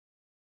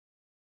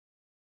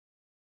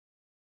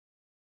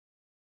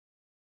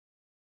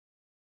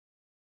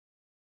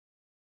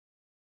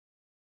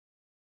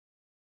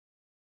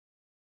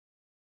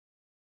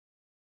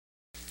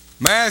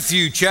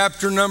Matthew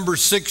chapter number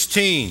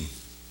 16.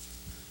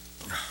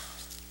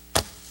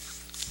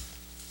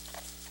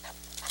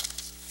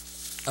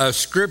 A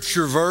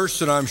scripture verse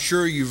that I'm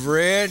sure you've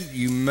read.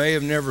 You may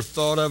have never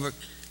thought of it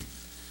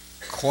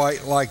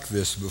quite like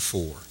this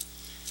before.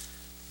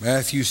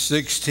 Matthew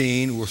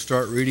 16, we'll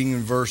start reading in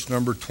verse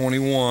number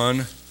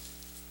 21.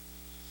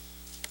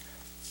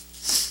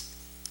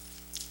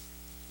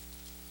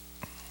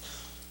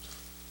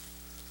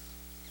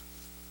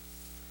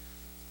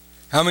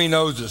 How many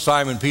knows that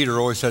Simon Peter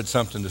always had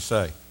something to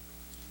say?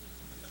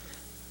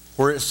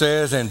 Where it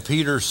says, and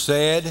Peter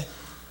said,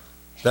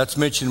 that's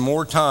mentioned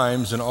more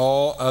times than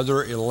all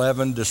other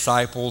 11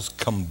 disciples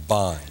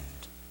combined.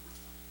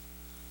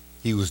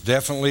 He was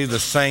definitely the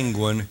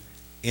sanguine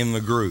in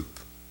the group.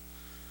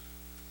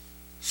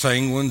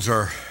 Sanguines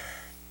are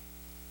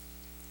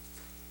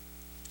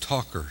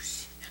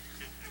talkers.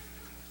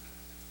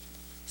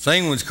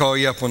 Sanguines call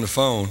you up on the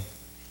phone.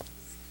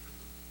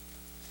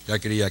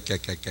 Yakety yak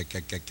yak yak yak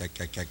yak yak yak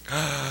yak yak.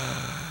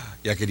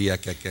 Yakety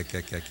yak yak yak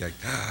yak yak yak.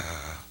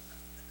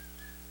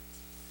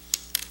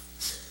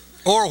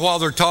 Or while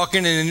they're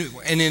talking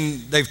and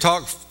then they've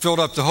filled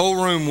up the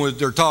whole room with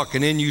their talk,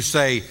 and then you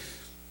say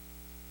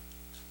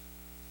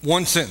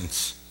one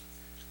sentence,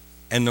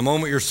 and the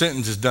moment your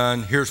sentence is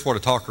done, here's what a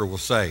talker will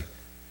say.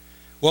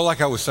 Well,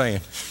 like I was saying,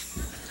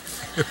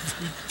 every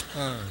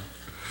time.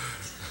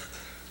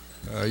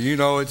 You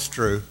know it's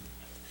true.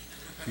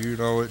 You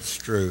know it's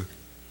true.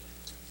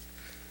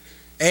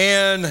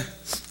 And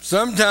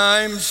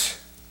sometimes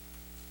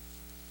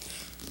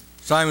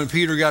Simon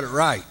Peter got it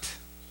right.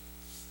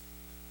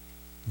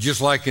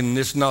 Just like in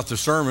this, not the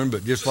sermon,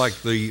 but just like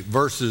the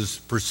verses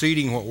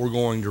preceding what we're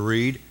going to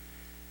read.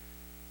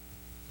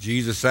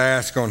 Jesus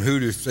asked, on who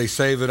do they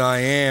say that I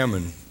am?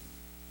 And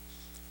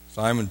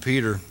Simon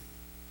Peter,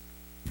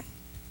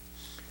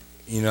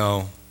 he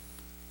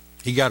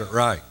got it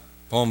right.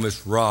 Upon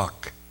this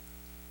rock,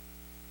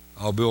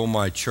 I'll build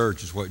my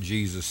church, is what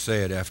Jesus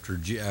said after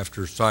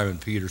Simon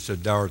Peter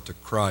said, thou art the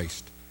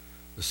Christ,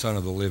 the Son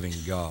of the living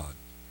God.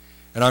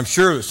 And I'm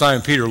sure that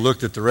Simon Peter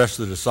looked at the rest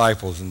of the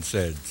disciples and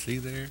said, see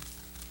there?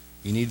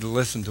 You need to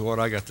listen to what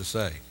I got to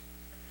say.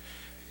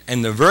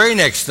 And the very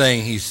next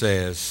thing he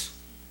says,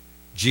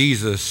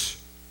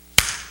 Jesus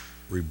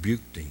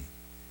rebuked him.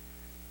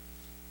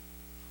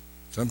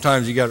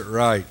 Sometimes you got it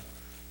right.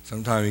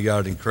 Sometimes you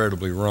got it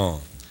incredibly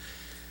wrong.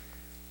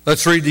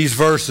 Let's read these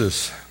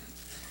verses.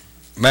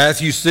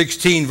 Matthew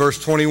 16,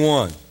 verse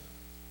 21.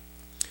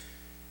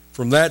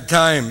 From that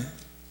time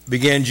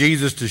began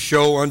Jesus to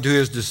show unto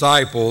his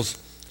disciples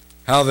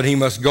how that he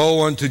must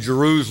go unto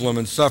Jerusalem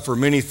and suffer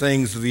many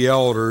things of the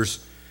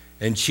elders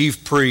and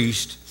chief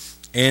priests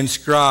and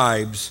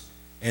scribes,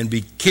 and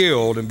be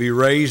killed and be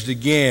raised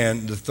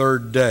again the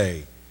third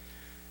day.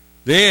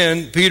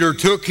 Then Peter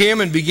took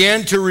him and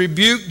began to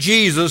rebuke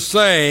Jesus,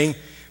 saying,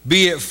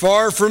 be it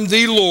far from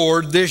thee,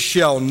 Lord, this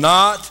shall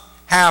not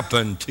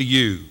happen to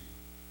you.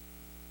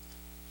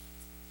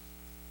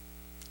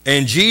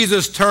 And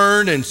Jesus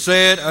turned and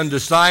said unto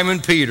Simon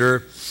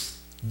Peter,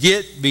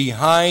 get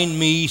behind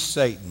me,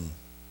 Satan.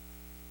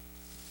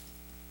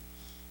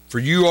 For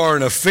you are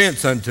an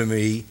offense unto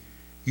me.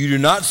 You do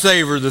not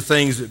savor the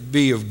things that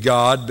be of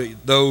God,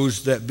 but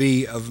those that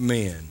be of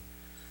men.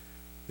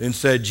 Then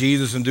said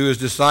Jesus unto his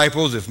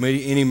disciples, if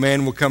any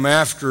man will come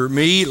after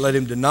me, let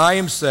him deny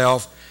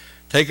himself,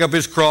 take up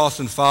his cross,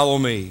 and follow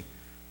me.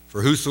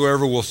 For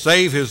whosoever will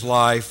save his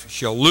life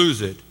shall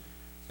lose it,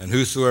 and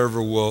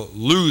whosoever will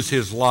lose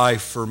his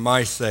life for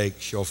my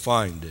sake shall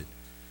find it.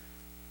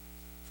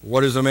 For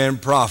what is a man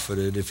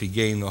profited if he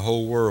gain the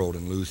whole world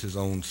and lose his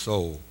own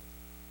soul?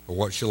 Or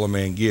what shall a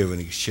man give in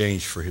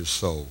exchange for his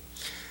soul?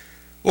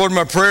 Lord,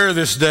 my prayer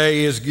this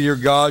day is, dear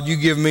God, you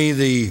give me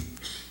the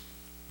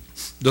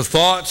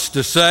thoughts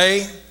to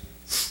say.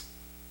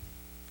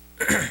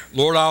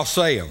 Lord, I'll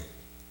say them.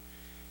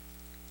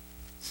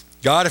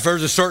 God, if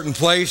there's a certain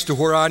place to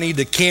where I need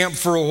to camp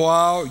for a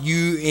while,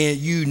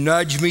 you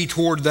nudge me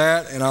toward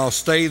that, and I'll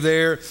stay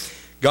there.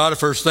 God, if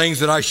there's things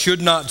that I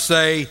should not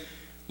say,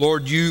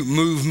 Lord, you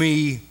move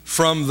me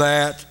from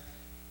that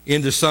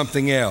into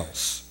something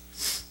else.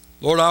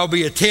 Lord, I'll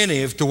be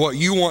attentive to what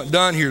you want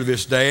done here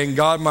this day. And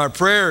God, my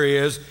prayer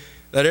is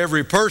that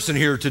every person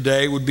here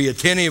today would be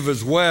attentive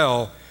as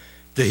well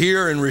to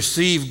hear and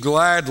receive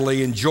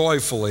gladly and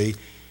joyfully.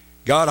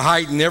 God,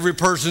 heighten every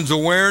person's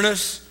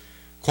awareness,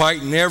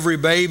 quieten every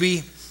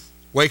baby,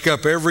 wake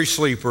up every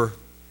sleeper.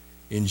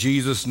 In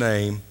Jesus'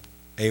 name,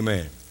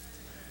 amen.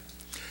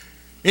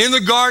 In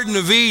the Garden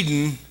of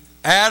Eden,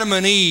 Adam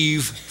and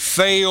Eve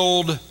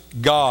failed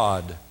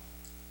God.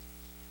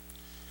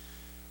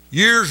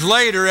 Years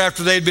later,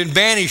 after they'd been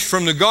banished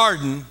from the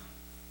garden,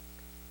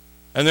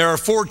 and there are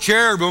 4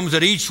 cherubims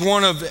at each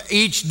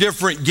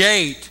different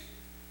gate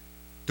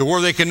to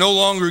where they can no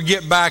longer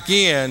get back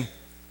in,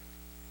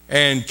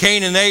 and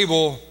Cain and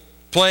Abel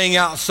playing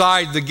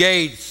outside the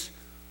gates,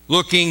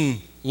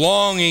 looking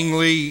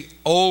longingly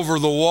over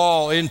the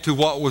wall into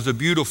what was a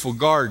beautiful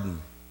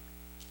garden,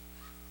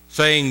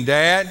 saying,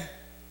 Dad,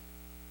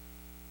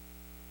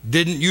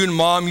 didn't you and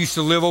Mom used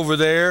to live over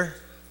there?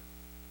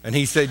 And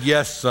he said,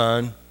 yes,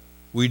 son,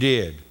 we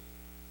did.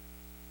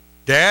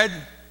 Dad,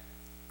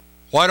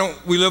 why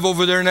don't we live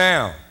over there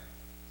now?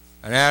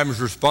 And Adam's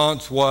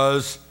response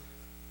was,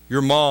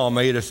 your mom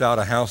made us out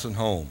of house and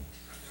home.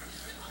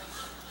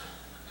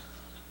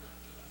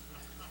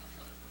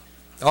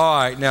 All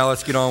right, now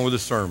let's get on with the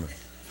sermon.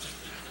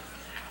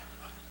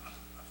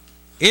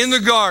 In the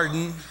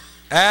garden,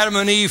 Adam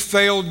and Eve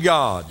failed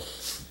God.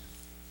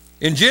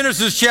 In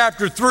Genesis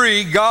chapter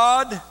 3,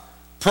 God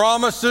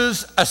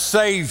promises a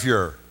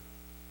Savior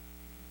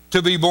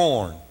to be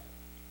born.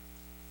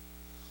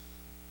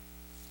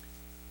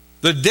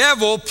 The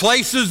devil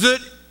places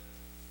it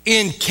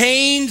in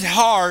Cain's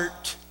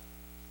heart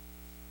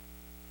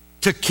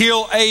to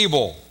kill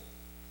Abel.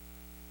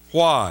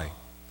 Why?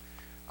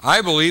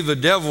 I believe the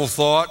devil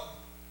thought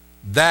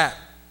that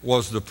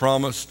was the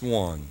promised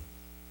one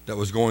that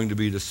was going to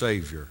be the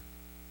Savior.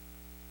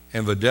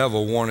 And the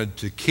devil wanted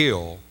to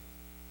kill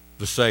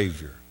the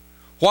Savior.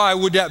 Why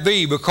would that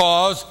be?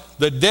 Because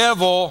the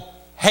devil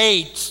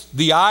hates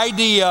the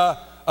idea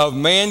of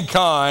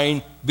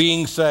mankind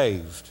being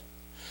saved.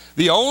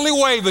 The only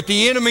way that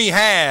the enemy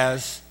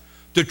has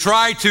to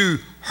try to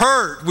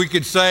hurt, we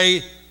could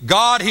say,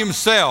 God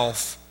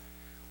himself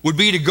would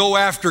be to go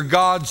after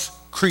God's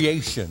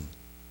creation.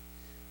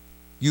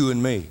 You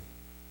and me.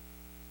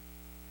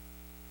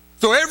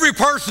 So every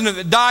person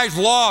that dies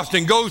lost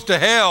and goes to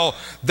hell,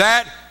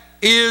 that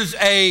is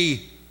a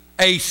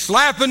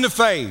slap in the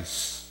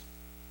face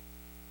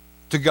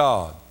to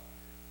God.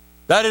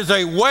 That is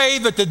a way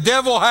that the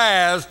devil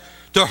has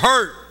to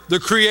hurt the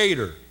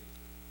Creator.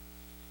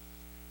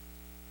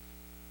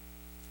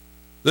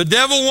 The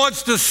devil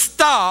wants to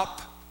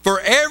stop,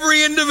 for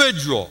every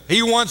individual,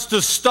 he wants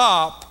to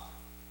stop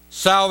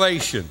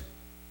salvation.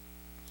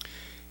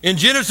 In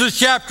Genesis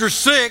chapter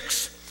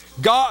 6,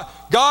 God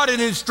had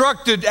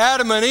instructed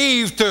Adam and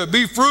Eve to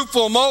be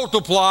fruitful and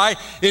multiply.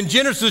 In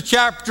Genesis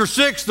chapter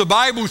 6, the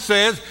Bible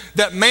says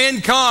that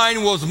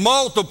mankind was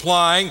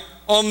multiplying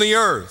on the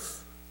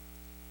earth.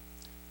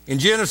 In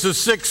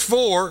Genesis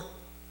 6:4,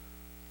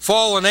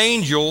 fallen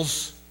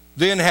angels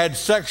then had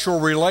sexual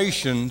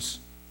relations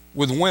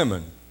with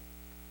women,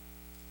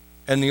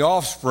 and the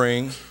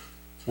offspring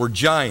were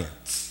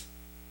giants.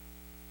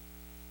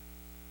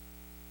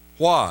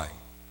 Why?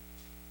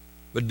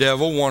 The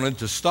devil wanted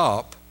to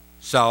stop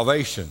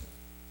salvation.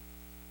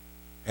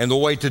 And the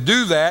way to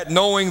do that,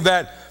 knowing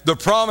that the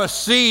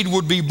promised seed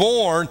would be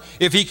born,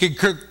 if he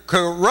could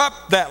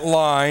corrupt that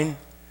line,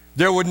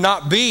 there would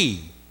not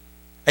be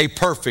a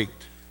perfect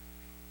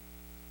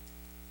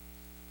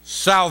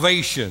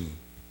salvation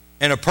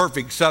and a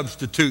perfect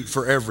substitute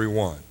for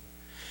everyone.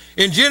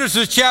 In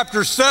Genesis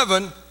chapter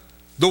 7,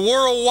 the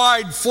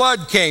worldwide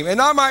flood came.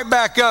 And I might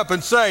back up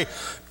and say,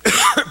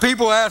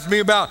 people ask me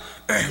about,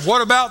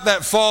 what about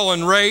that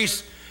fallen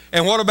race?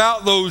 And what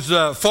about those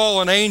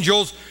fallen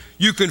angels?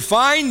 You can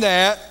find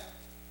that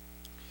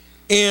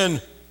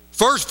in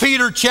 1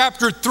 Peter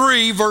chapter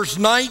 3, verse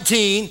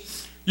 19.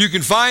 You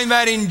can find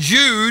that in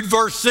Jude,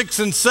 verse 6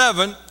 and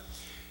 7.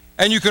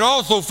 And you can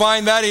also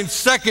find that in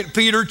 2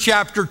 Peter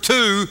chapter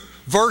 2,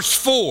 verse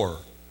 4,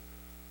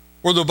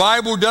 where the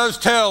Bible does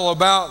tell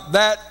about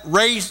that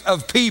race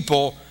of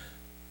people,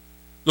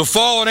 the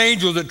fallen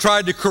angels that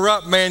tried to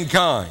corrupt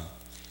mankind.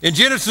 In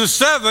Genesis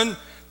 7,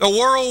 a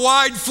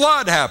worldwide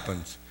flood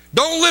happens.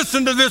 Don't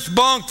listen to this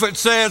bunk that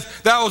says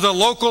that was a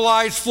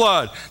localized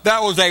flood.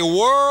 That was a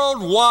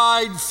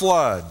worldwide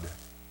flood.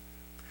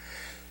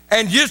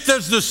 And just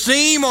as the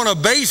seam on a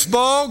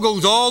baseball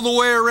goes all the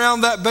way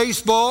around that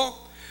baseball,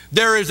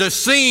 there is a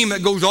seam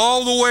that goes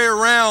all the way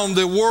around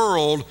the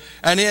world.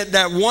 And at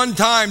that one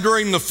time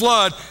during the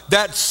flood,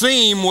 that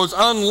seam was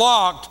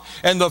unlocked,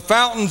 and the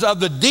fountains of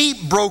the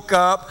deep broke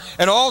up,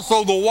 and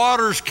also the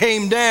waters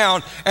came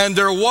down, and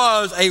there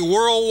was a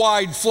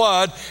worldwide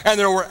flood, and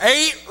there were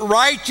 8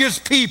 righteous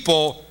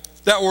people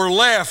that were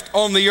left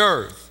on the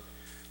earth.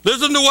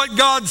 Listen to what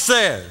God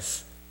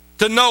says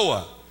to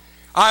Noah.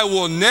 I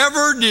will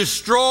never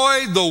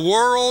destroy the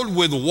world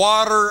with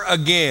water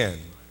again.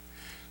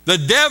 The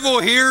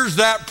devil hears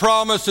that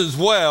promise as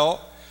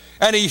well,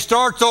 and he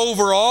starts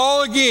over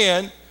all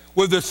again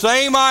with the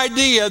same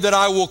idea that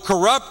I will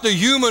corrupt the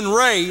human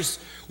race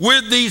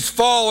with these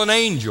fallen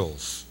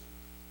angels.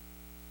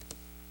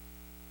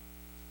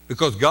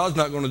 Because God's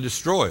not going to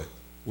destroy it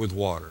with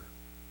water.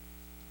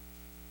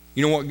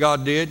 You know what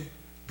God did?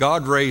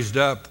 God raised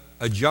up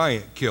a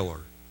giant killer.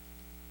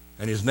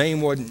 And his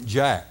name wasn't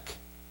Jack.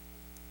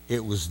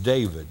 It was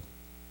David.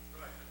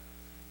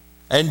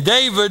 And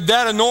David,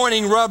 that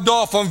anointing rubbed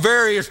off on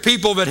various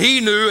people that he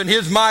knew, and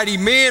his mighty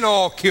men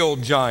all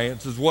killed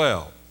giants as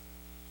well.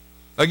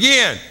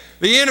 Again,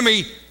 the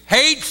enemy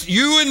hates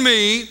you and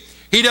me.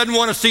 He doesn't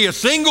want to see a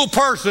single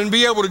person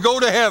be able to go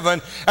to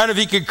heaven. And if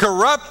he could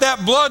corrupt that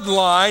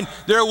bloodline,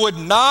 there would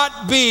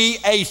not be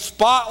a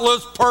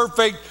spotless,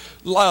 perfect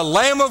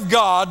Lamb of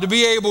God to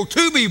be able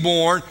to be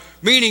born,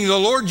 meaning the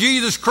Lord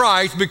Jesus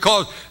Christ,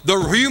 because the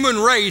human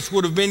race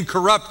would have been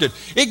corrupted.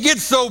 It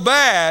gets so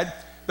bad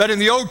that in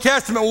the Old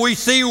Testament we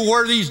see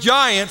where these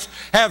giants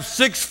have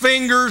 6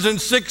 fingers and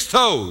 6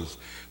 toes.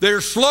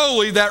 They're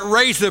slowly, that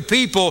race of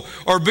people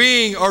are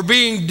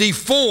being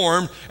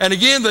deformed. And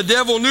again, the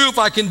devil knew if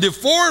I can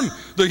deform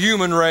the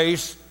human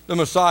race, the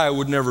Messiah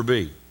would never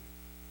be.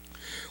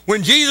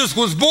 When Jesus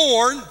was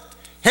born,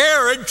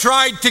 Herod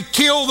tried to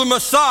kill the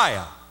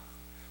Messiah.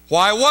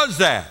 Why was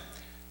that?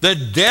 The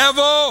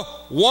devil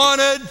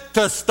wanted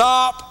to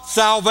stop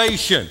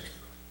salvation.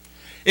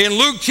 In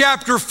Luke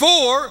chapter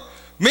 4,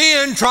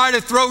 men try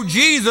to throw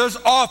Jesus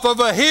off of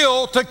a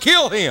hill to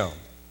kill him.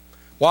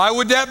 Why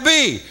would that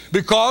be?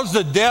 Because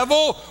the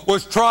devil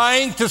was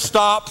trying to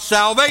stop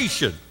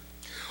salvation.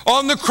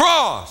 On the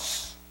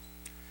cross,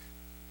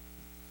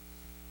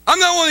 I'm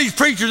not one of these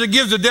preachers that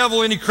gives the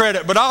devil any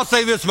credit, but I'll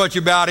say this much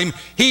about him.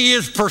 He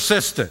is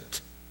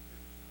persistent.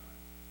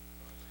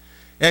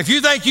 And if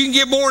you think you can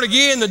get born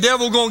again, the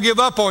devil's going to give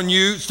up on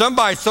you,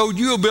 somebody sold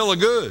you a bill of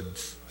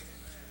goods.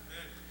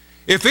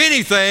 If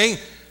anything,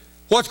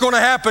 what's going to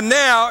happen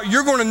now,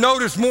 you're going to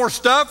notice more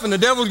stuff, and the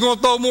devil's going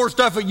to throw more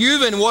stuff at you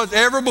than was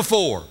ever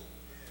before.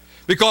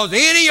 Because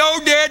any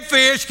old dead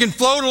fish can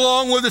float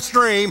along with a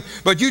stream,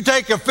 but you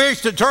take a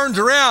fish that turns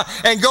around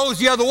and goes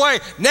the other way,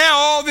 now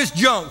all this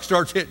junk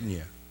starts hitting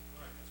you.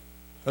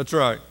 That's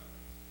right.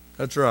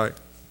 That's right.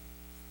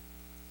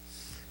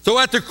 So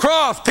at the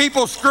cross,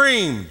 people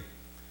screamed,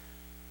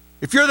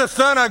 if you're the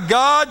Son of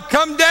God,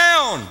 come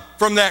down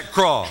from that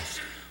cross.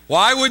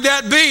 Why would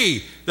that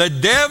be? The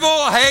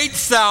devil hates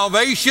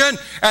salvation,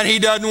 and he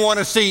doesn't want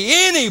to see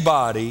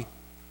anybody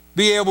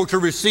be able to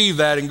receive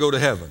that and go to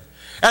heaven.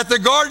 At the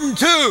garden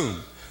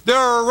tomb, there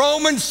are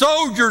Roman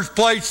soldiers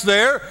placed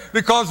there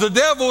because the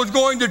devil is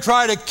going to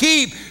try to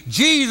keep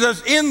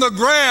Jesus in the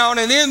ground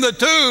and in the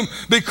tomb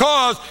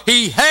because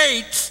he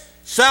hates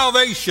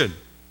salvation,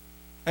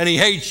 and he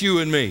hates you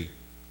and me.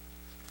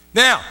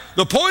 Now,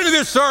 the point of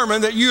this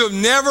sermon that you have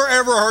never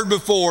ever heard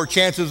before,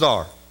 chances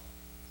are,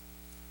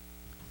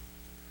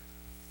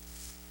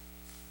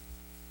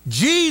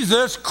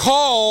 Jesus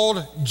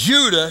called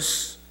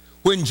Judas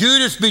when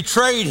Judas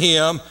betrayed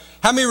him.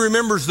 How many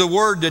remembers the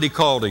word that he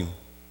called him?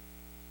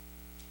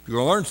 You're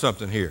going to learn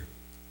something here.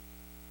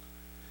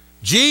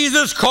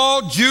 Jesus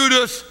called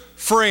Judas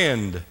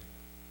friend.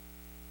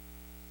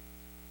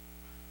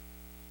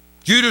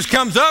 Judas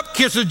comes up,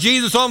 kisses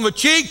Jesus on the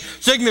cheek,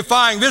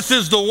 signifying this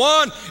is the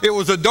one. It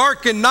was a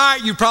darkened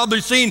night. You've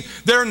probably seen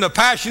there in the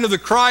Passion of the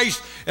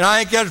Christ, and I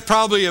think that's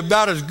probably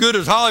about as good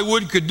as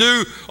Hollywood could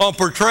do on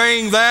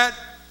portraying that.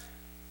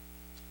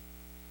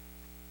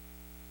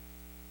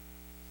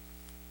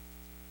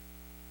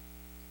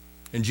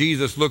 And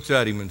Jesus looks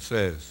at him and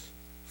says,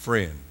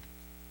 friend.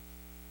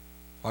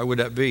 Why would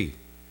that be?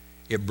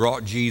 It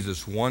brought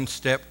Jesus one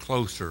step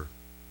closer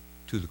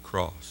to the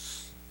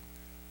cross.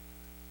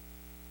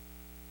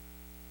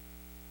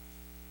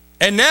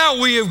 And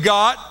now we have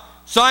got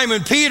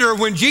Simon Peter,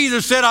 when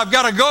Jesus said, I've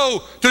got to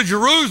go to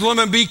Jerusalem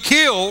and be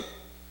killed.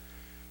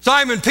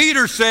 Simon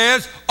Peter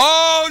says,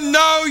 oh,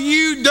 no,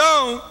 you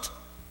don't.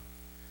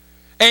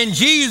 And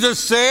Jesus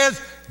says,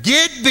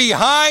 get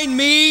behind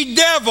me,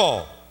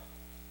 devil.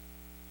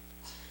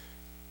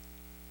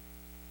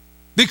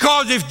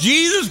 Because if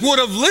Jesus would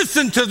have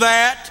listened to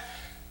that,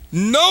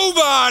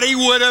 nobody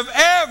would have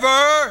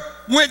ever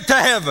went to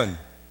heaven.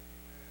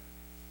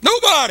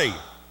 Nobody.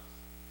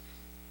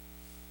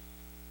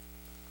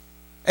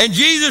 And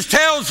Jesus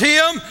tells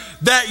him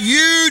that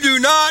you do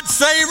not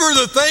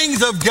savor the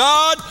things of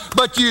God,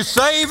 but you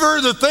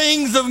savor the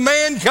things of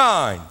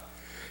mankind.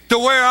 To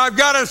where I've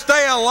got to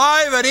stay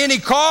alive at any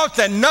cost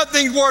and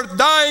nothing's worth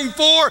dying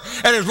for.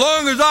 And as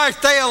long as I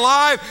stay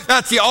alive,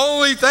 that's the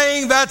only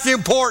thing that's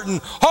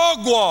important.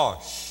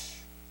 Hogwash.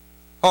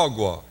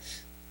 Hogwash.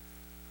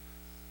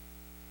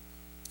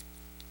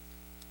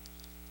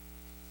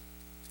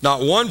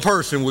 Not one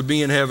person would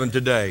be in heaven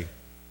today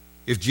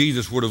if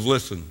Jesus would have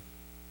listened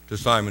to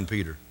Simon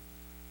Peter.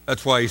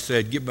 That's why he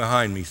said, get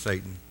behind me,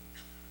 Satan.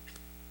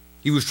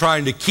 He was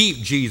trying to keep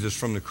Jesus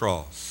from the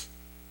cross.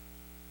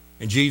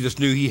 And Jesus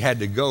knew he had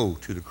to go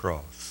to the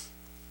cross.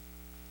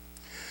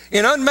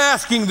 In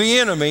Unmasking the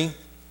Enemy,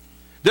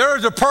 there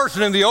is a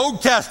person in the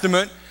Old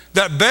Testament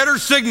that better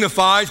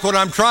signifies what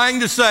I'm trying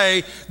to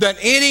say than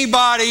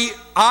anybody,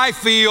 I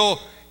feel,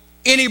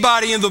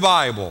 anybody in the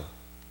Bible.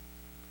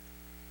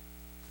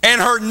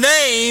 And her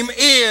name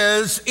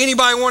is,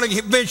 anybody want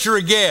to venture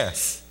a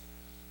guess?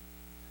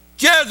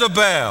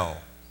 Jezebel.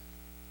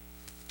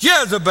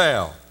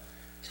 Jezebel.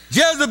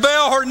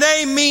 Jezebel, her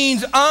name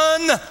means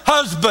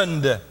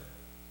unhusband.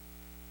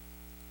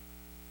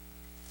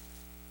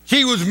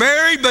 She was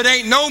married, but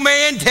ain't no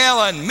man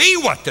telling me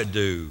what to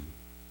do.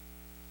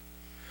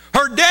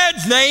 Her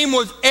dad's name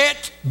was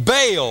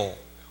Et-Baal,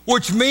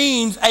 which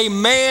means a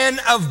man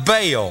of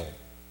Baal.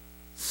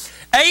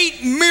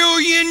 8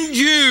 million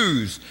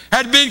Jews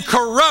had been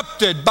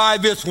corrupted by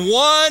this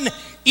one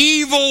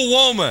evil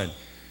woman.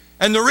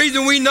 And the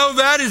reason we know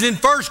that is in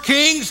 1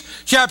 Kings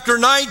chapter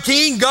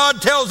 19, God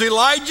tells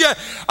Elijah,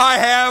 I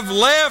have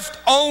left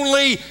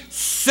only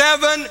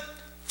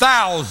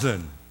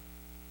 7,000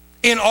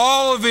 in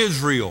all of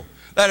Israel.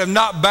 that have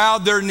not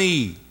bowed their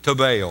knee to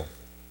Baal.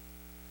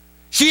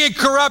 She had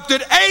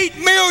corrupted 8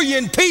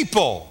 million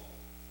people,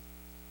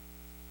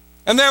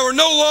 and they were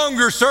no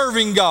longer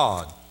serving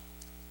God.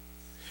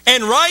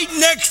 And right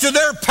next to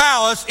their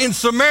palace in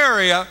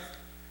Samaria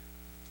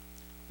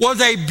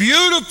was a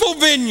beautiful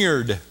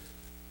vineyard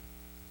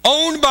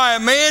owned by a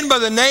man by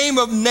the name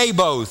of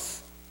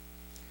Naboth.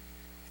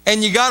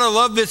 And you got to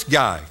love this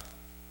guy.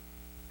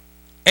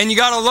 And you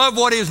got to love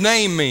what his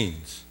name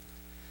means.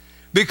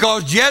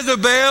 Because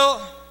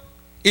Jezebel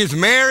is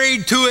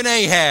married to an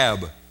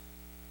Ahab.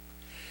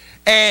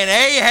 And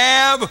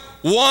Ahab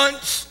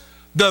wants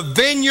the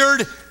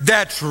vineyard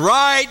that's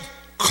right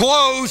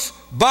close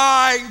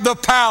by the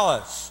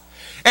palace.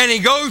 And he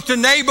goes to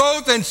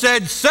Naboth and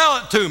said, sell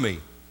it to me.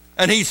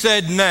 And he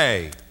said,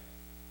 nay.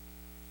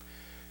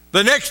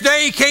 The next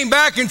day he came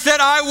back and said,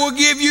 I will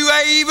give you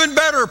an even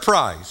better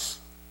price.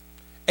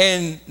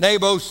 And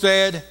Naboth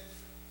said,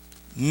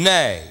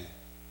 nay.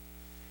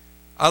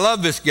 I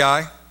love this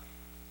guy.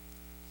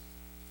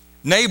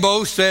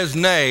 Naboth says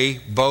nay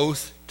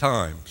both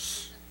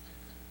times.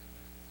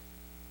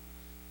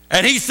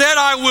 And he said,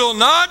 I will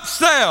not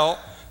sell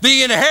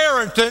the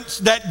inheritance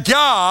that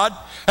God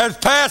has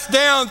passed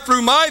down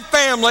through my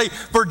family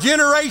for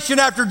generation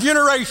after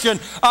generation.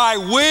 I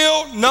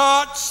will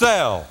not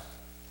sell.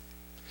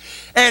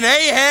 And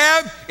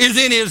Ahab is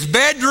in his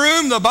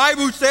bedroom, the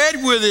Bible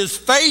said, with his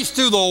face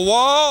to the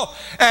wall,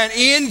 and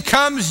in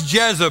comes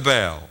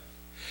Jezebel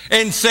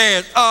and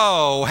says,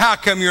 oh, how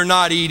come you're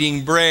not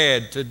eating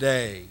bread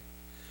today?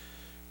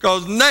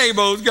 Because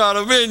Naboth's got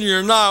a vineyard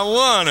and I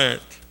want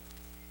it.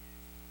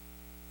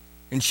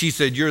 And she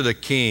said, you're the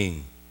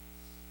king.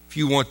 If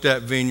you want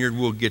that vineyard,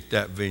 we'll get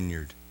that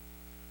vineyard.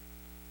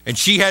 And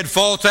she had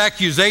false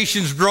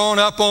accusations drawn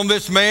up on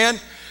this man.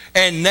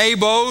 And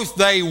Naboth,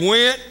 they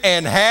went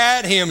and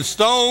had him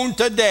stoned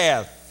to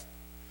death.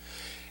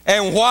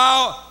 And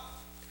while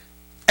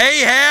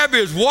Ahab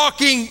is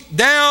walking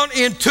down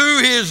into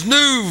his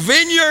new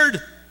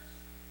vineyard,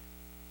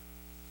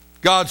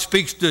 God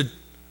speaks to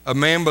a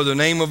man by the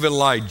name of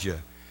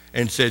Elijah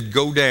and said,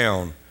 go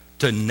down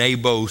to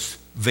Naboth's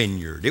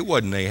vineyard. It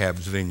wasn't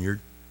Ahab's vineyard.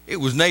 It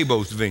was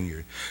Naboth's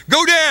vineyard.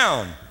 Go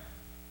down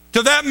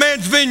to that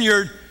man's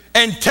vineyard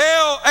and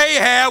tell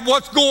Ahab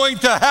what's going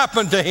to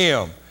happen to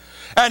him.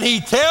 And he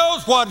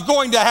tells what's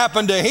going to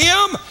happen to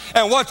him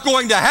and what's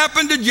going to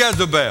happen to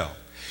Jezebel.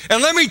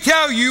 And let me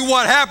tell you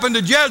what happened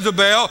to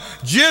Jezebel,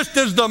 just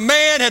as the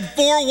man had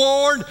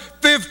forewarned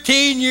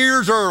 15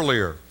 years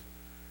earlier.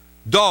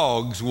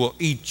 Dogs will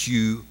eat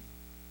you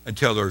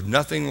until there's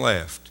nothing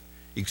left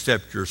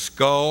except your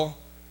skull,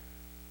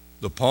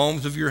 the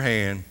palms of your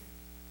hand,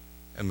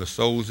 and the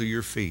soles of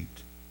your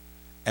feet.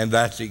 And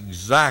that's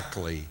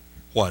exactly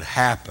what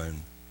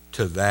happened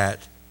to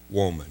that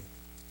woman.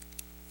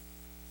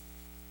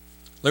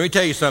 Let me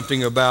tell you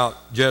something about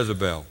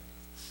Jezebel.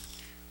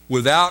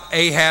 Without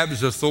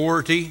Ahab's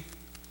authority,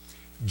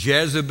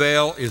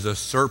 Jezebel is a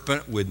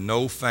serpent with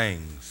no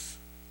fangs.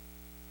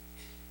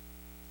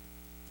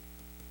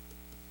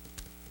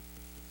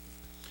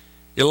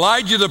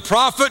 Elijah the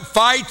prophet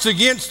fights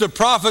against the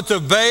prophets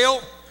of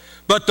Baal,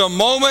 but the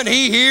moment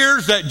he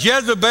hears that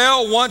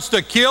Jezebel wants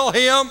to kill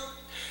him,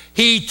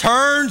 he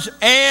turns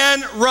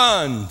and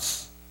runs.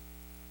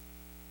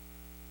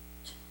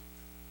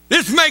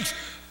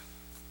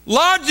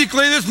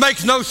 Logically, this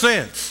makes no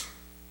sense.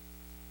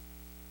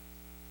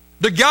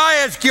 The guy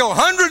has killed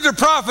hundreds of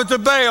prophets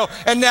of Baal,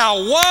 and now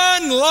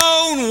one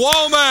lone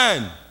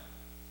woman.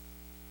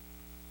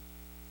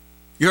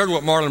 You heard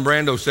what Marlon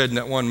Brando said in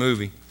that one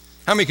movie.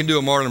 How many can do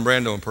a Marlon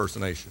Brando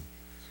impersonation?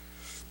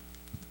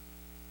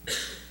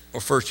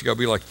 Well, first you got to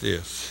be like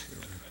this.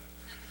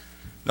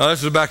 Now,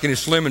 this is back in his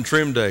slim and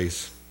trim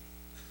days.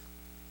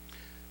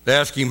 They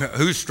asked him,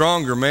 who's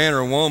stronger, man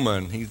or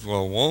woman? He's,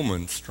 well,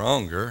 woman's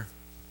stronger.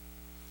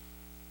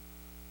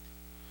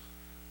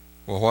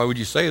 Well, why would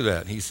you say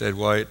that? He said,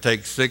 well, it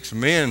takes 6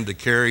 men to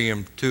carry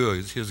him to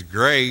his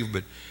grave,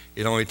 but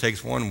it only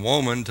takes one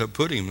woman to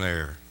put him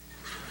there.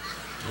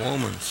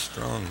 Woman's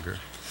stronger.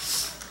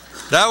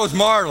 That was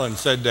Marlon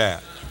said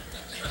that.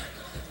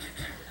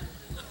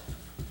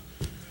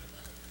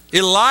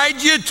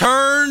 Elijah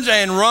turns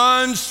and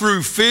runs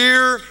through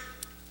fear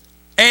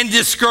and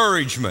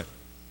discouragement.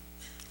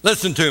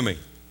 Listen to me.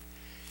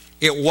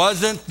 It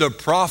wasn't the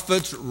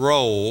prophet's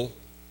role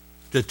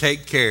to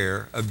take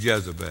care of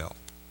Jezebel.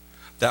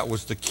 That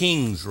was the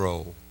king's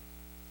role.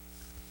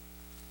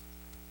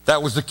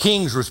 That was the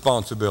king's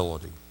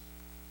responsibility.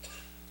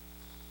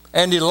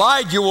 And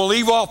Elijah will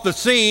leave off the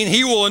scene.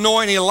 He will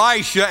anoint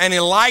Elisha, and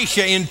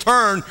Elisha in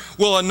turn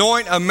will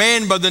anoint a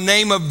man by the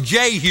name of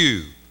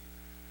Jehu,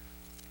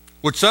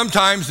 which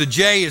sometimes the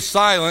J is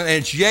silent, and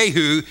it's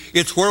Jehu.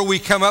 It's where we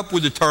come up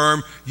with the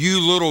term, you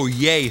little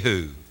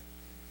Yehu.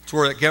 That's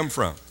where that came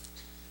from,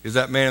 is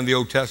that man in the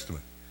Old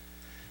Testament.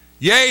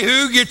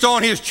 Jehu gets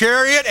on his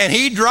chariot, and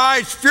he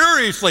drives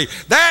furiously.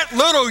 That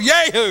little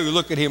Jehu,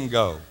 look at him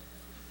go.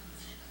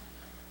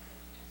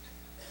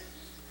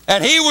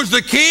 And he was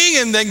the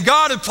king, and then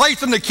God had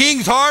placed in the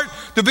king's heart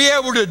to be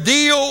able to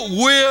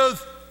deal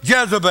with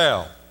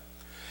Jezebel.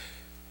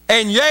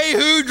 And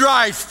Jehu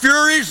drives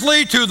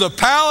furiously to the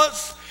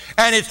palace,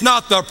 and it's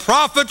not the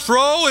prophet's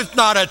role, it's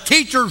not a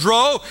teacher's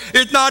role,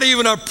 it's not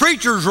even a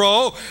preacher's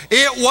role,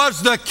 it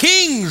was the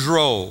king's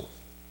role,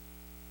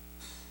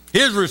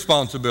 his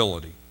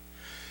responsibility.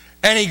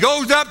 And he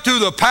goes up to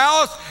the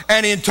palace,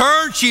 and in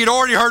turn, she had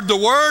already heard the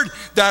word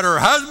that her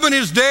husband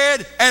is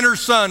dead and her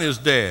son is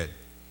dead.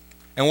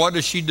 And what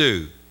does she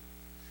do?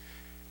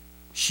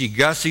 She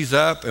gussies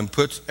up and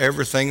puts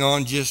everything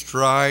on just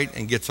right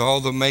and gets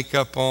all the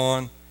makeup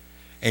on,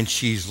 and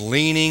she's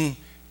leaning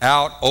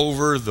out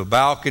over the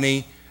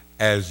balcony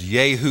as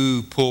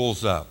Jehu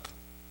pulls up.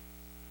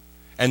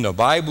 And the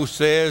Bible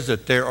says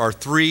that there are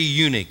 3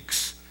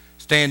 eunuchs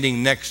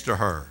standing next to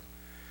her.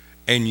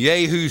 And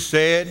Jehu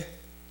said,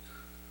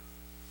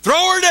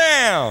 "Throw her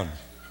down."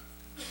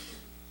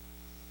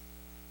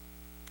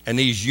 And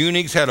these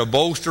eunuchs had a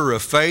bolster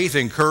of faith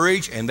and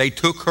courage, and they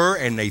took her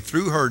and they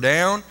threw her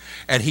down,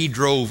 and he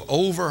drove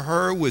over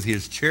her with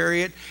his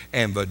chariot,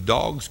 and the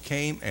dogs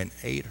came and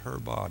ate her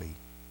body.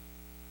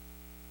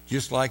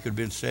 Just like it had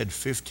been said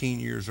 15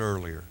 years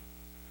earlier.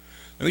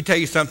 Let me tell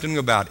you something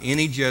about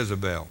any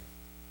Jezebel.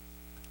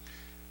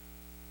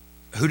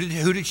 Who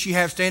did she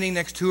have standing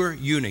next to her?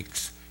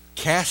 Eunuchs.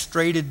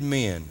 Castrated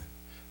men.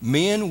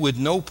 Men with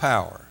no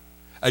power.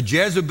 A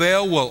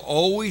Jezebel will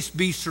always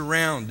be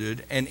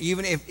surrounded, and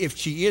even if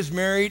she is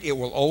married, it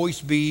will always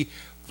be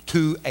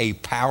to a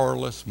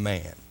powerless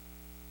man.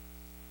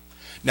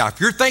 Now, if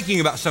you're thinking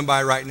about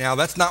somebody right now,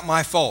 that's not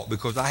my fault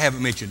because I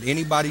haven't mentioned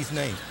anybody's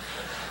name.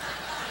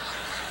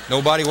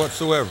 Nobody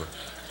whatsoever.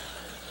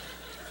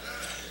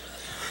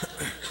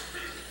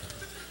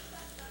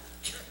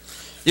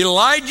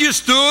 Elijah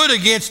stood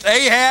against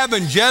Ahab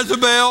and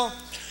Jezebel,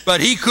 but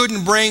he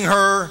couldn't bring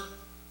her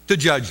to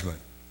judgment.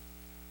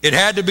 It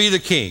had to be the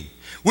king.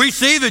 We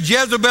see the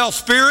Jezebel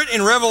spirit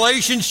in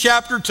Revelation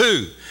chapter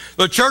 2.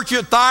 The church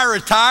at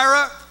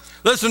Thyatira,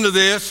 listen to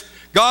this.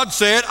 God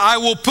said, "I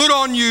will put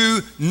on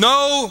you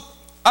no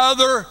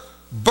other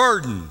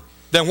burden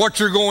than what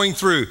you're going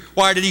through."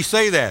 Why did he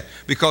say that?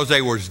 Because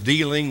they were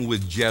dealing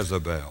with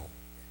Jezebel.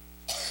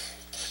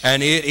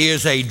 And it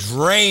is a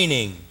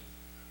draining,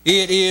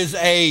 it is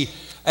a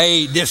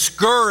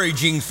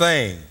discouraging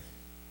thing.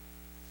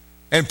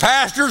 And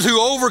pastors who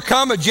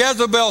overcome a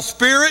Jezebel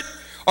spirit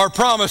are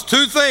promised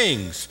 2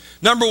 things.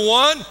 Number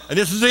 1, and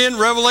this is in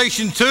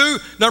Revelation 2,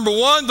 number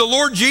 1, the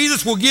Lord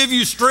Jesus will give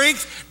you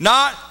strength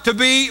not to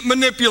be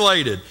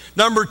manipulated.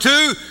 Number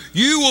 2,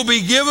 you will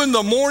be given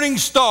the morning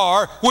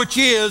star, which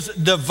is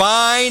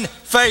divine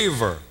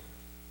favor.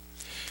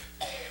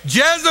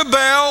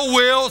 Jezebel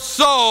will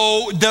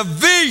sow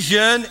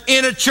division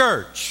in a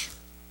church.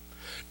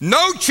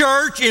 No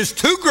church is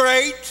too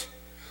great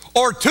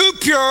or too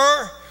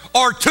pure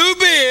or too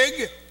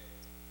big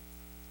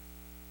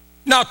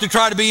not to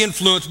try to be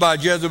influenced by a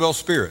Jezebel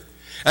spirit.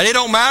 And it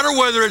don't matter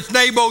whether it's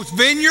Naboth's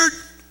vineyard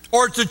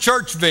or it's a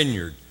church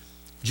vineyard.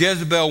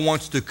 Jezebel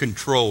wants to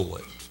control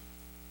it.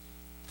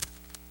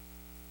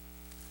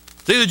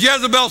 See, the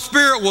Jezebel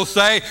spirit will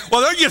say,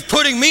 "Well, they're just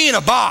putting me in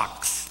a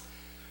box."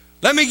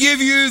 Let me give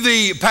you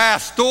the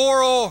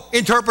pastoral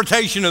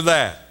interpretation of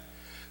that.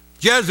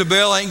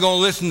 Jezebel ain't going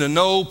to listen to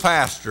no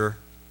pastor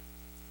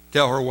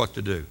tell her what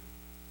to do.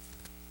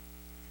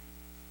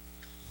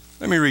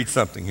 Let me read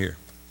something here.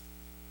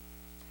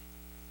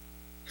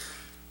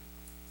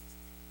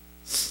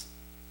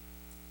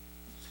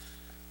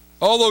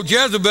 Although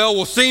Jezebel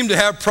will seem to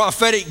have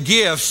prophetic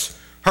gifts,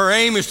 her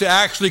aim is to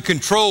actually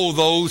control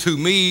those who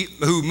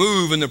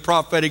move in the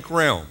prophetic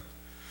realm.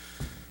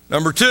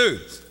 Number 2,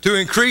 to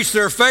increase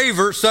their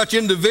favor, such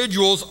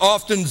individuals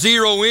often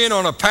zero in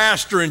on a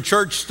pastor and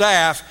church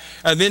staff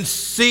and then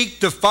seek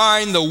to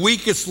find the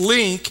weakest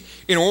link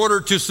in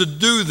order to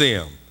subdue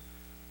them.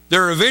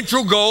 Their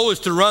eventual goal is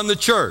to run the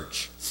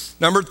church.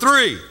 Number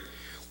 3,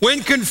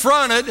 when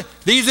confronted,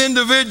 these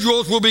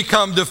individuals will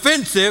become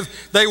defensive.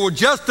 They will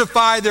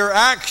justify their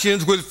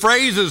actions with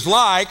phrases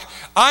like,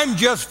 "I'm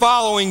just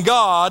following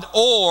God,"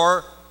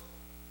 or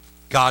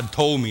 "God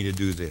told me to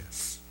do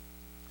this."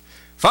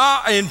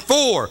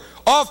 4,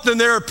 often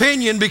their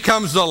opinion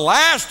becomes the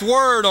last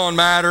word on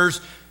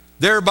matters,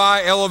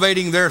 thereby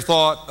elevating their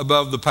thought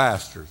above the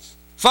pastor's.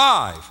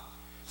 5,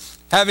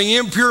 having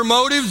impure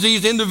motives,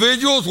 these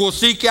individuals will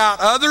seek out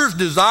others,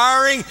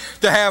 desiring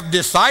to have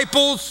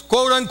disciples,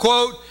 quote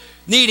unquote,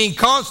 needing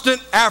constant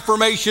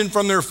affirmation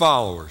from their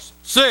followers.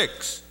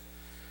 6,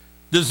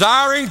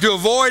 desiring to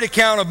avoid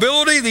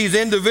accountability, these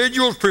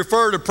individuals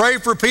prefer to pray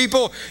for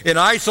people in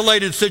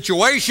isolated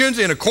situations,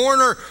 in a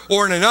corner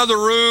or in another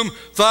room.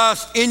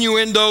 Thus,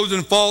 innuendos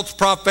and false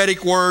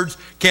prophetic words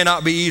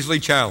cannot be easily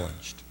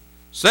challenged.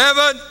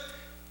 7,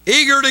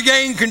 eager to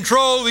gain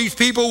control, these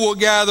people will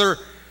gather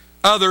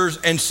others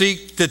and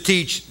seek to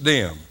teach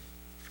them.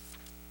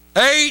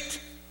 8,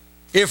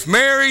 if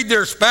married,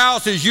 their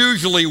spouse is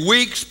usually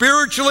weak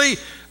spiritually,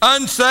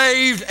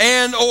 unsaved,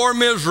 and or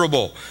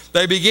miserable.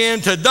 They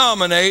begin to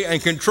dominate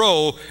and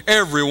control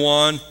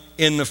everyone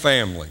in the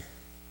family.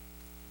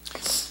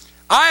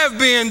 I have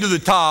been to the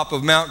top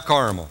of Mount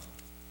Carmel.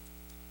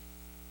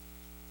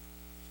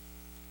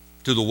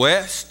 To the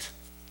west,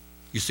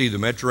 you see the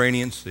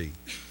Mediterranean Sea.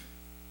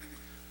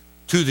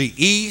 To the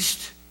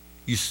east,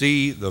 you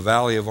see the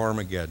Valley of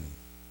Armageddon.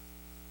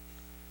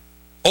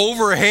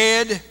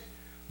 Overhead,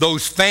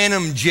 those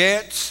phantom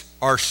jets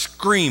are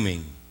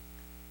screaming.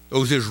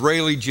 Those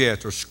Israeli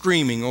jets are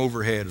screaming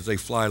overhead as they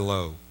fly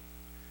low,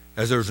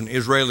 as there's an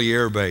Israeli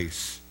air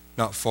base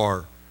not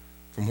far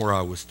from where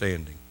I was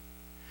standing.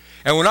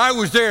 And when I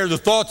was there, the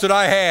thoughts that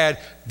I had,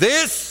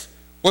 this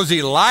was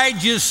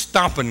Elijah's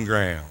stomping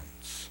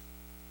grounds.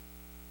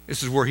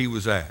 This is where he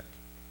was at.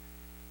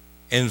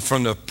 And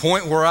from the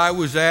point where I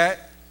was at,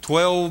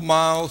 12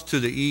 miles to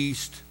the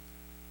east,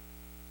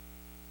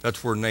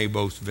 that's where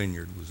Naboth's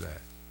vineyard was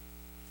at.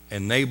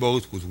 And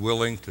Naboth was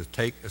willing to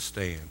take a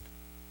stand.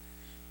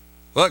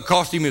 Well, it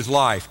cost him his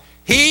life.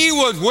 He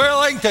was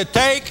willing to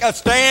take a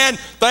stand.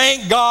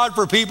 Thank God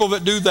for people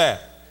that do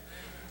that.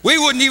 We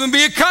wouldn't even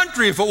be a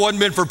country if it wasn't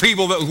been for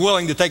people that was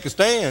willing to take a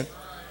stand.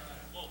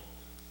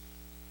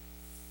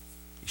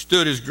 He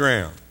stood his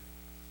ground.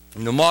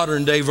 And the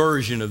modern day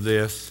version of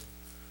this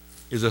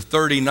is a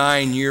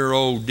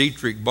 39-year-old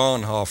Dietrich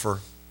Bonhoeffer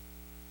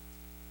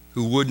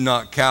who would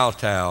not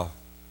kowtow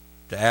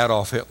to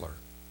Adolf Hitler.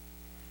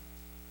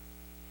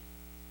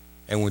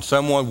 And when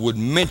someone would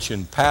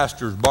mention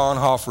Pastor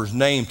Bonhoeffer's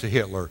name to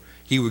Hitler,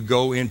 he would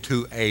go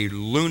into a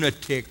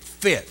lunatic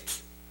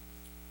fit.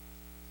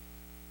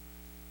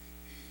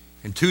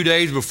 And 2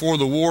 days before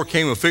the war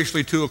came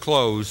officially to a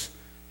close,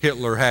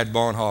 Hitler had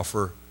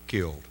Bonhoeffer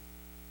killed.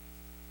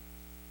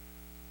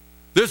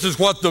 This is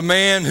what the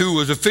man who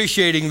was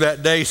officiating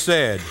that day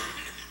said.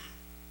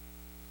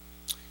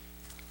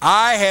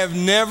 I have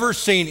never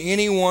seen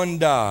anyone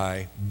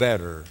die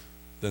better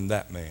than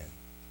that man.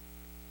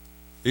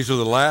 These are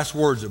the last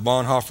words that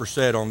Bonhoeffer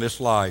said on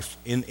this life,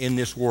 in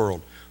this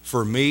world.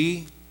 For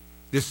me,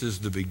 this is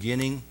the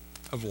beginning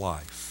of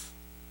life.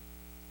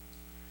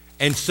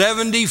 And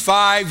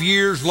 75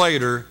 years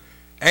later,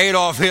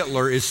 Adolf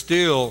Hitler is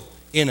still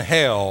in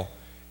hell,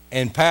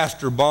 and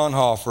Pastor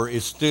Bonhoeffer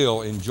is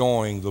still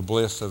enjoying the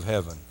bliss of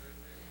heaven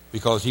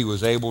because he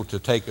was able to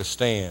take a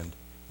stand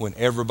when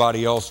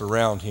everybody else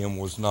around him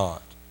was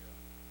not.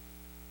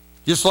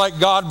 Just like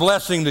God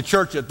blessing the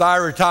church at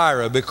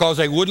Thyatira because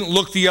they wouldn't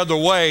look the other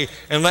way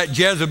and let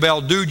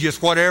Jezebel do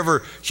just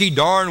whatever she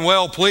darn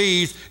well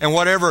pleased and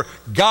whatever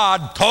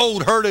God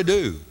told her to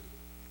do.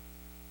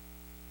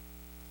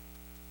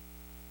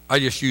 I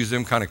just use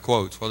them kind of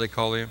quotes. What do they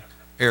call them?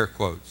 Air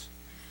quotes.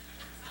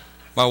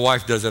 My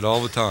wife does it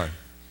all the time.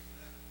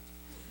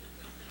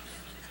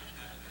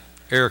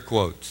 Air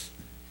quotes.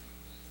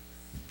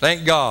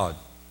 Thank God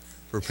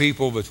for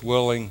people that's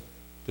willing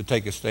to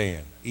take a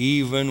stand,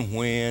 even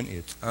when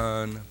it's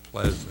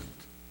unpleasant.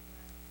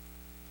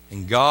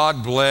 And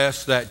God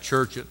blessed that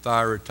church at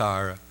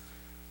Thyatira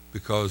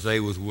because they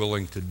was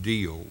willing to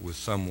deal with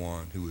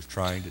someone who was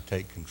trying to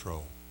take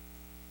control.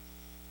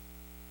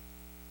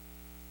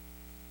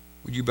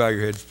 Would you bow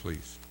your heads,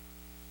 please?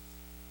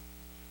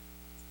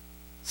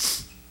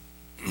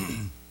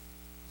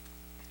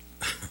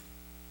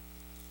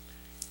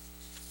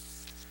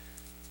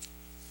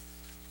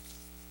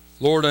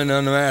 Lord, in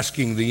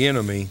unmasking the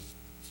enemy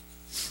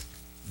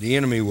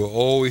will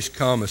always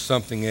come as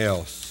something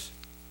else,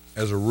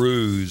 as a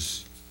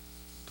ruse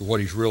to what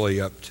he's really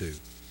up to.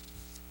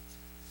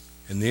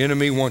 And the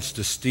enemy wants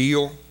to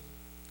steal,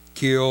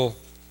 kill,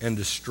 and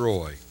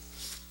destroy.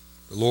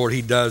 But Lord,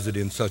 he does it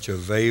in such a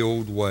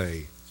veiled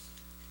way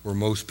where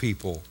most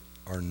people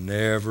are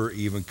never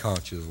even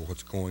conscious of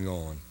what's going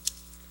on.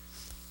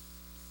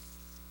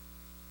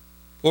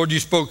 Lord, you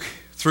spoke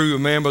through a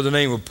man by the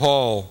name of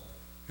Paul,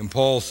 and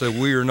Paul said,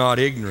 we are not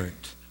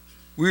ignorant.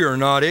 We are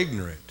not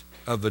ignorant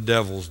of the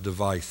devil's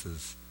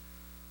devices.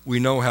 We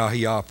know how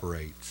he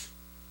operates.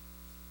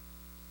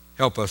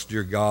 Help us,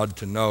 dear God,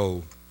 to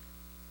know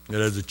that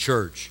as a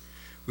church,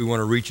 we want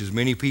to reach as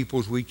many people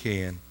as we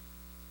can.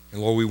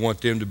 And Lord, we want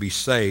them to be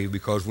saved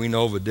because we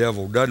know the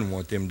devil doesn't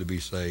want them to be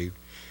saved.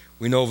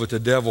 We know that the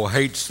devil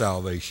hates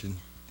salvation.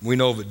 We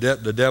know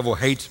that the devil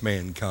hates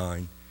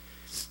mankind.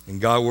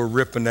 And God, we're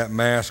ripping that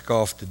mask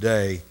off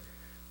today,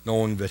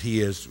 knowing that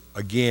he is,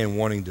 again,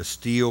 wanting to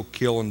steal,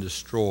 kill, and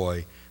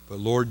destroy. But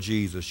Lord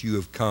Jesus, you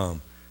have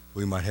come.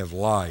 We might have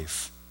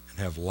life and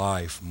have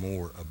life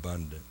more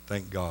abundant.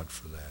 Thank God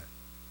for that.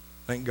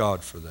 Thank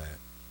God for that.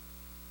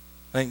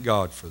 Thank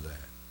God for that.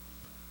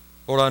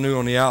 Lord, I knew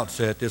on the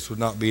outset this would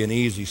not be an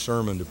easy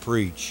sermon to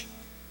preach.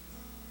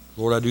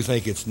 Lord, I do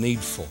think it's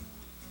needful.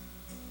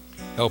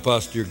 Help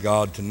us, dear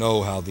God, to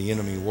know how the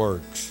enemy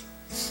works.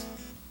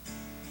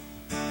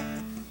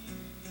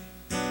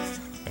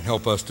 And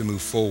help us to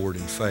move forward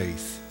in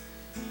faith.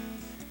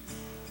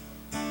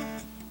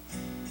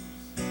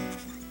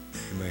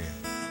 Amen.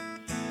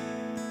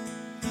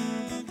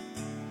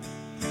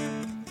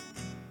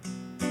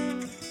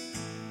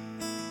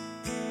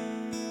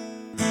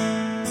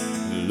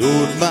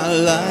 Lord, my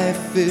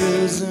life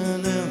is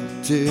an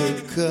empty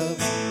cup.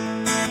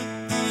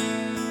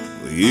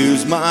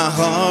 Here's my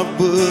heart,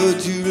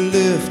 but you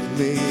lift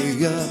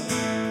me up.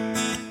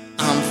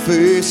 I'm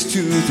face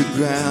to the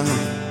ground,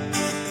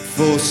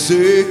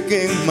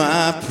 forsaking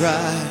my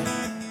pride,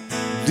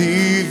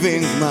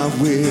 leaving my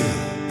will,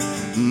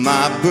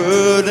 my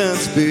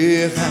burdens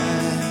behind.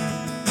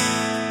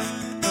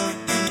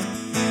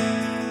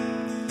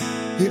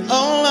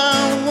 All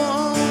I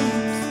want,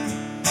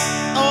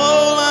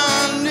 all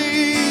I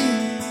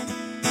need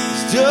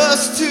is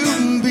just to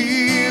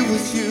be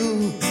with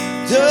you,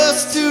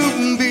 just to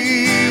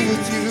be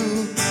with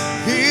you.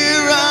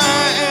 Here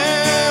I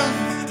am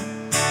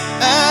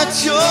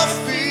at your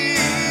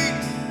feet,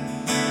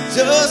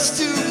 just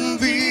to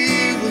be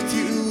with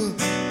you,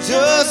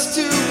 just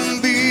to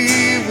be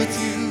with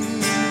you.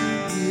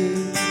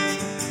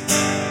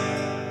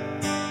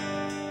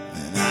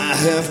 And I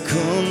have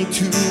come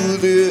to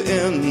the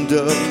end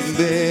of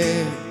me,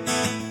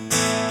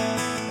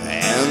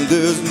 and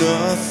there's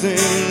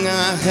nothing I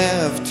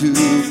have to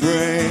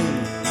bring.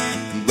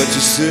 But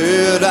you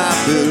said I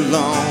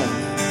belong,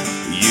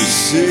 you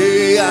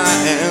say I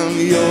am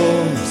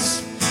yours.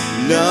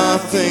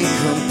 Nothing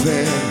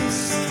compares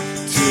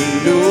to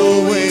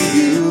knowing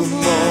you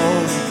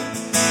more.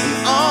 And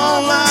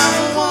all I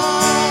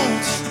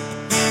want,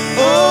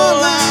 all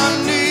I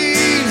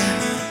need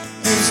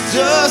is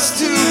just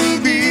to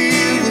be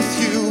with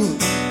you,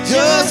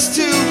 just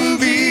to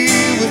be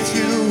with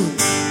you.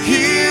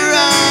 Here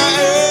I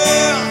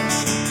am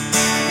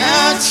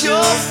at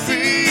your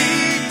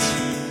feet,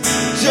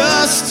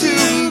 just to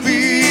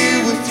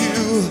be with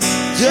you,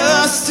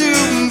 just to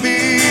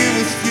be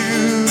with you,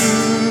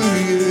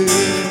 yeah.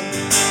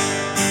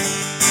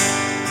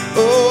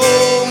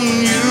 Oh,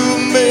 you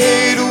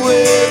made a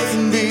way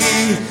for me.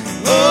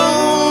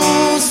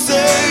 Oh,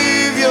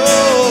 Savior,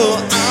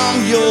 I'm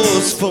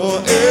yours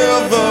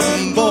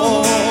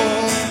forevermore.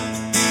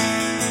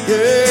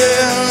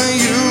 Yeah,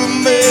 you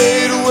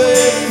made a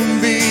way for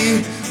me.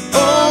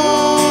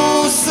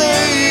 Oh,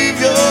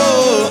 Savior,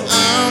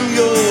 I'm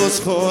yours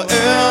forevermore.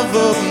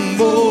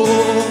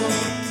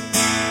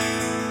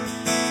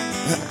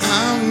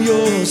 I'm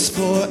yours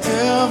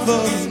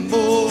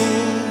forevermore.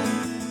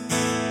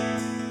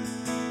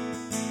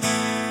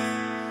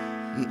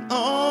 And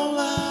all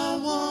I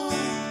want,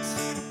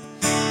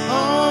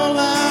 all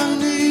I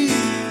need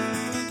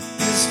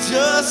is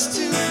just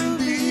to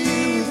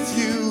be with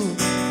you,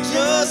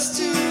 just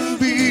to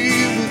be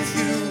with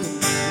you.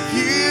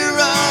 Here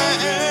I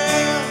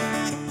am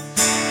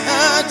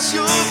at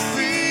your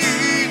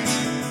feet,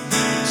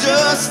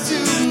 just to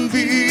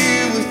be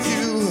with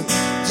you,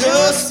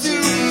 just to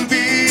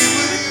be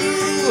with you.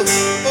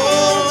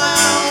 All I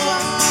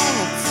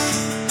want,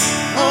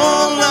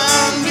 all I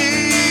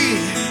need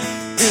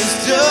is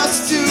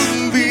just to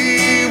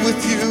be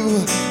with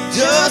you,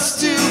 just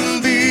to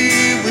be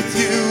with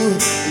you.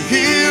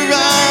 Here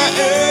I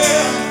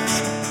am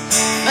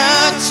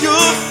at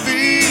your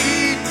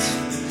feet,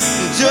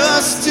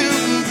 just to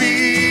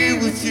be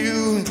with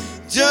you,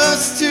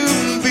 just to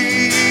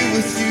be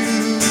with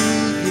you.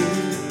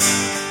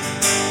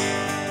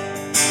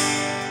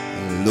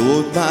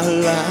 Lord, my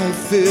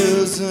life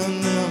is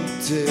an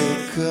empty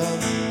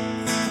cup,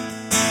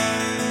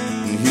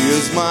 and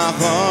here's my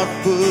heart,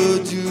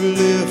 would you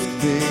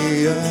lift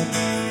me up?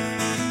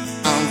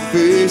 I'm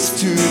face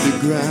to the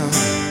ground,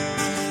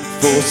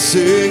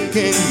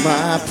 forsaking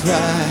my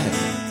pride,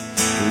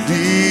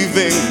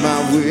 leaving my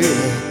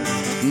will,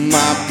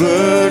 my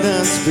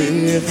burdens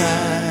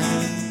behind.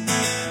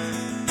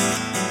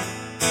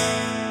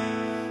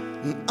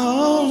 And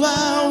all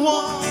I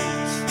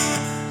want,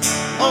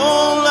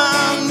 all I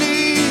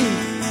need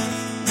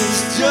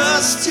is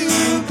just to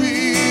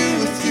be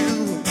with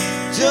you,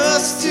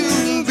 just to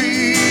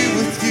be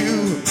with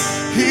you.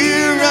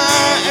 Here I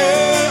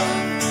am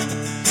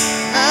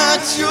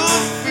at your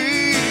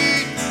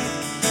feet,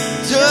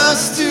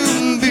 just to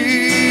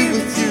be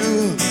with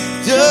you,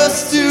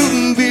 just to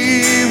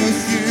be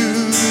with you.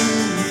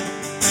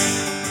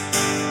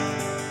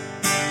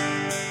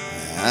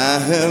 I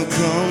have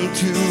come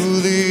to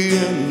the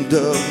end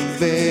of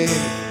me,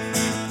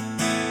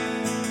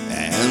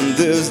 and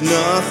there's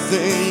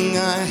nothing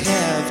I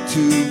have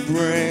to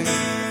bring.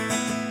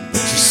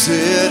 But you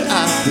said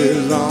I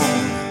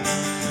belong,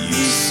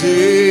 you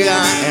say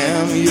I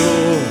am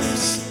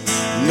yours.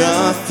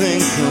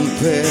 Nothing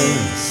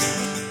compares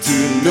to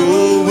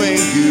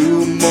knowing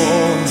you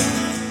more.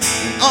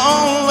 And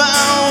all I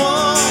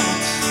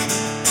want,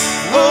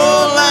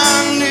 all I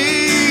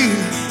need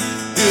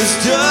is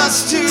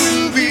just to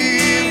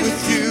be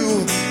with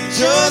you,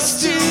 just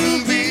to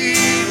be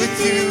with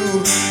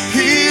you.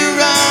 Here I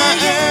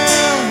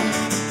am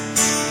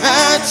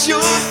at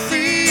your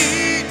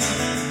feet,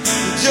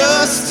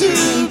 just to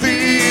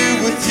be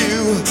with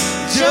you,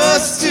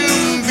 just to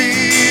be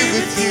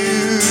with you.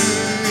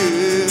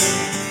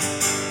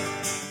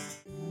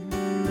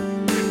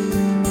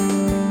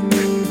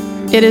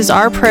 It is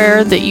our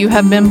prayer that you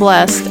have been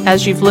blessed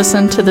as you've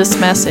listened to this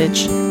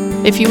message.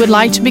 If you would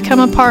like to become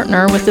a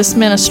partner with this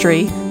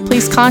ministry,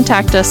 please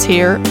contact us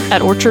here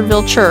at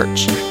Orchardville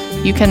Church.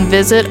 You can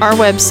visit our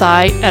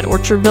website at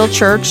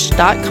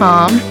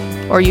orchardvillechurch.com,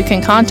 or you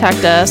can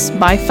contact us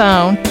by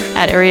phone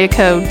at area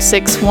code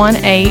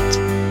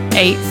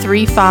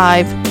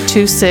 618-835-2600.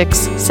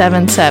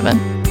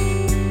 2677.